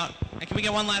coming out. And can we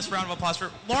get one last round of applause for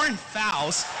Lauren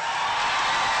Faust?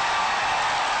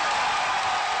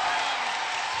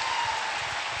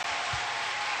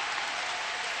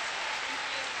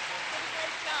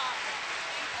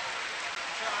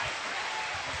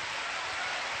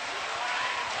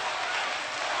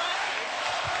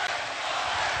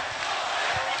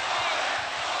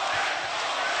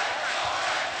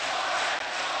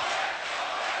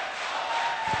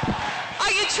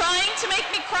 Are you trying to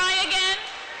make me cry again?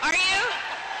 Are you?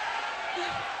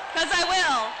 Because I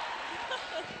will.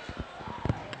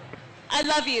 I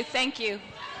love you. Thank you.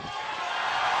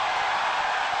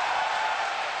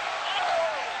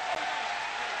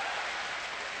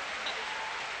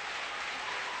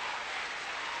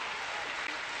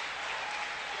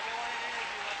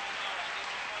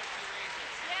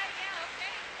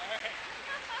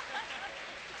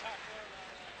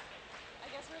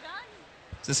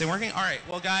 Is this thing working? All right.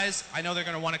 Well, guys, I know they're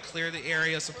going to want to clear the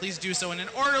area, so please do so in an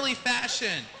orderly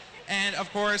fashion. And,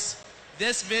 of course,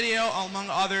 this video, among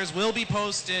others, will be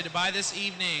posted by this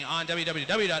evening on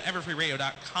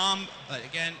www.everfreeradio.com. But,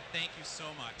 again, thank you so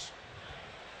much.